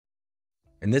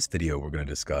In this video, we're going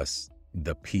to discuss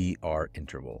the PR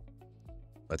interval.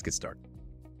 Let's get started.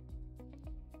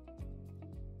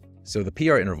 So the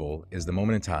PR interval is the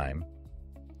moment in time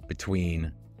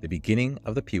between the beginning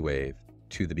of the P wave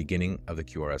to the beginning of the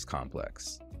QRS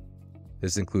complex.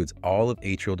 This includes all of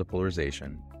atrial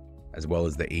depolarization, as well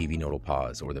as the AV nodal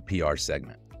pause, or the PR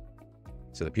segment.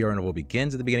 So the PR interval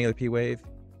begins at the beginning of the P wave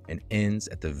and ends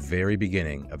at the very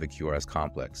beginning of the QRS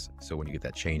complex. So when you get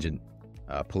that change in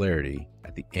polarity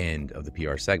at the end of the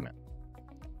PR segment.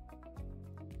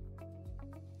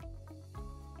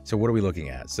 So what are we looking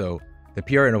at? So the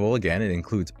PR interval, again, it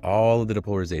includes all of the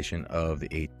depolarization of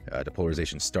the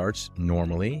depolarization starts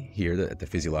normally here at the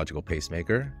physiological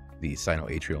pacemaker, the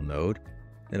sinoatrial node.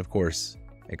 Then, of course,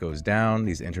 it goes down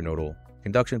these internodal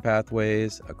conduction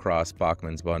pathways across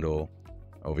Bachmann's bundle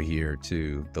over here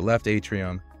to the left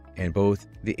atrium, and both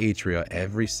the atria,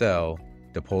 every cell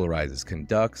depolarizes,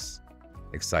 conducts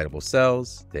excitable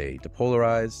cells, they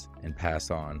depolarize and pass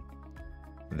on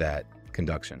that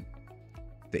conduction.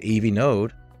 The AV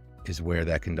node is where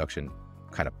that conduction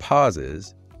kind of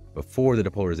pauses before the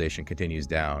depolarization continues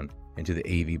down into the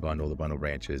AV bundle, the bundle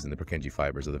branches, and the Purkinje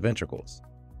fibers of the ventricles.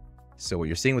 So what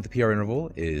you're seeing with the PR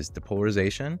interval is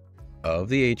depolarization of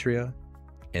the atria,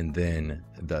 and then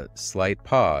the slight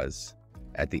pause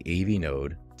at the AV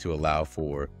node to allow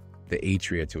for the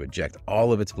atria to eject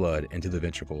all of its blood into the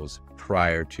ventricles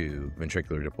prior to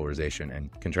ventricular depolarization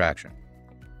and contraction.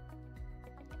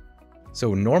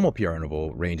 So normal PR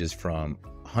interval ranges from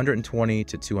 120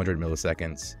 to 200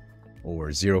 milliseconds,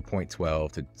 or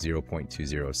 0.12 to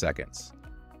 0.20 seconds.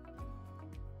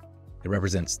 It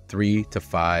represents 3 to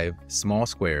 5 small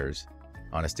squares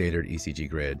on a standard ECG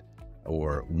grid,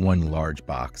 or one large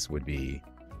box would be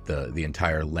the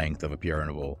entire length of a PR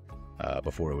interval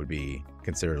before it would be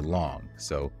considered long.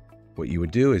 So what you would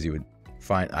do is you would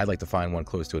find, I'd like to find one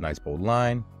close to a nice bold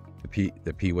line.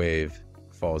 The P wave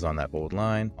falls on that bold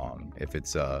line. If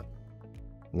it's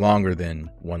longer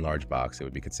than one large box, it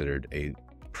would be considered a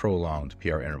prolonged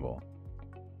PR interval.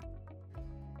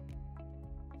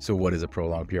 So what is a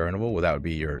prolonged PR interval? Well, that would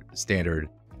be your standard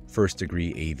first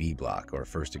degree AV block or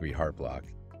first degree heart block.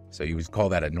 So you would call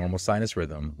that a normal sinus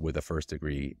rhythm with a first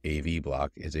degree AV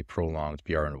block is a prolonged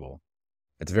PR interval.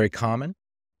 It's very common.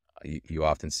 You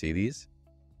often see these,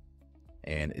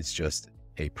 and it's just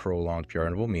a prolonged PR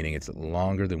interval, meaning it's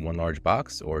longer than one large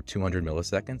box, or 200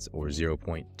 milliseconds, or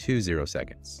 0.20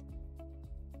 seconds.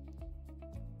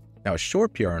 Now, a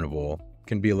short PR interval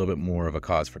can be a little bit more of a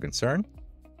cause for concern.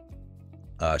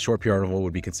 A short PR interval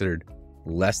would be considered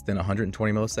less than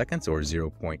 120 milliseconds, or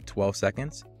 0.12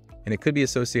 seconds, and it could be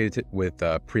associated with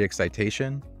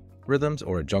pre-excitation rhythms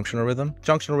or a junctional rhythm.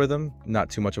 Junctional rhythm, not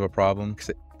too much of a problem.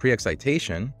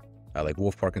 Pre-excitation, like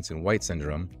Wolff-Parkinson-White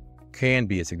Syndrome, can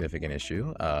be a significant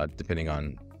issue depending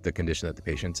on the condition that the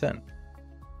patient's in.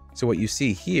 So what you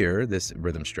see here, this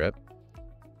rhythm strip,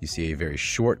 you see a very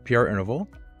short PR interval.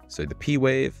 So the P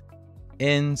wave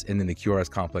ends and then the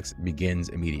QRS complex begins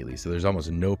immediately. So there's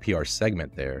almost no PR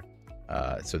segment there,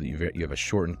 so that you have a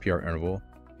shortened PR interval.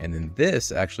 And then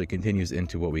this actually continues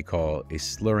into what we call a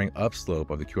slurring upslope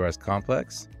of the QRS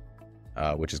complex,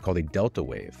 which is called a delta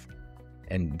wave.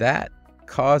 And that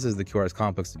causes the QRS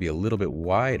complex to be a little bit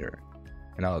wider.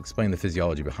 And I'll explain the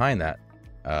physiology behind that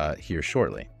here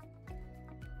shortly.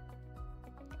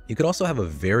 You could also have a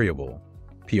variable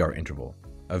PR interval.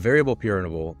 A variable PR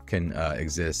interval can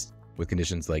exist with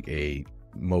conditions like a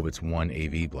Mobitz 1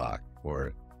 AV block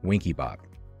or Winky block.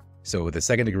 So with a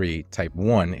second degree type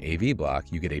 1 AV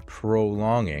block, you get a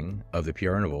prolonging of the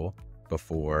PR interval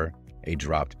before a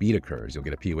dropped beat occurs. You'll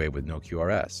get a P wave with no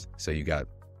QRS. So you got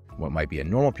what might be a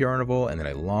normal PR interval and then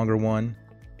a longer one,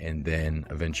 and then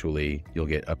eventually you'll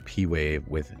get a P wave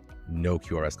with no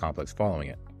QRS complex following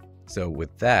it. So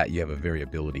with that, you have a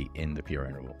variability in the PR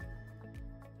interval.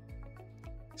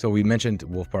 So we mentioned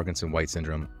Wolff-Parkinson-White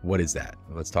Syndrome. What is that?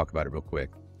 Let's talk about it real quick.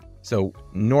 So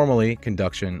normally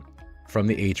conduction from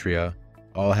the atria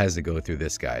all has to go through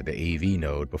this guy, the AV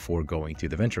node, before going to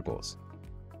the ventricles.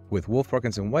 With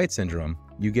Wolff-Parkinson-White Syndrome,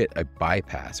 you get a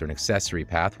bypass or an accessory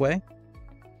pathway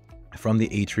from the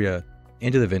atria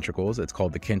into the ventricles. It's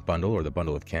called the Kent bundle or the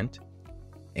bundle of Kent.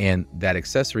 And that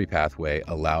accessory pathway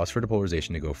allows for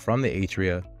depolarization to go from the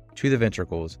atria to the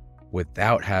ventricles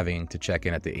without having to check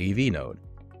in at the AV node.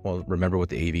 Well, remember what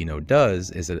the AV node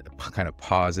does is it kind of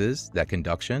pauses that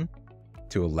conduction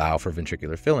to allow for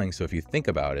ventricular filling. So if you think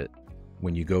about it,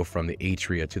 when you go from the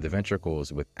atria to the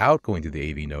ventricles without going to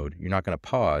the AV node, you're not going to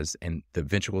pause and the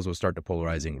ventricles will start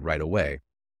depolarizing right away.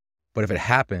 But if it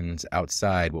happens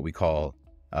outside what we call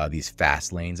these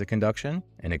fast lanes of conduction,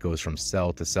 and it goes from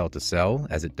cell to cell to cell,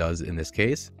 as it does in this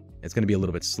case, it's going to be a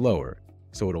little bit slower.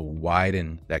 So it'll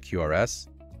widen that QRS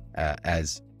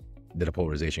as the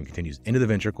depolarization continues into the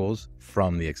ventricles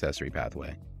from the accessory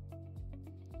pathway.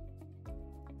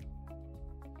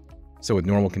 So with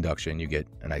normal conduction, you get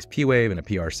a nice P wave and a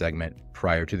PR segment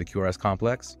prior to the QRS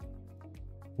complex.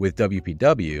 With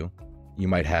WPW, you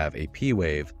might have a P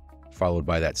wave followed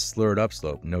by that slurred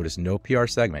upslope. Notice no PR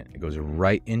segment. It goes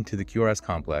right into the QRS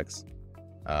complex,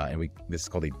 and this is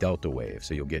called a delta wave.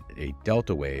 So you'll get a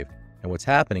delta wave, and what's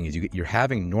happening is you're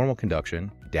having normal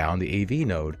conduction down the AV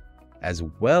node as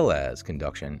well as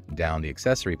conduction down the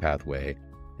accessory pathway,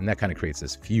 and that kind of creates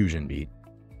this fusion beat,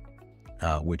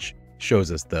 which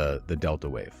shows us the delta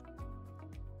wave.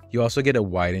 You also get a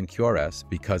widened QRS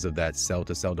because of that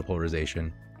cell-to-cell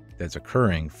depolarization that's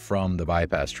occurring from the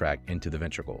bypass tract into the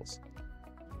ventricles.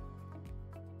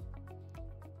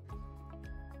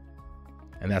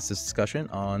 And that's this discussion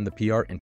on the PR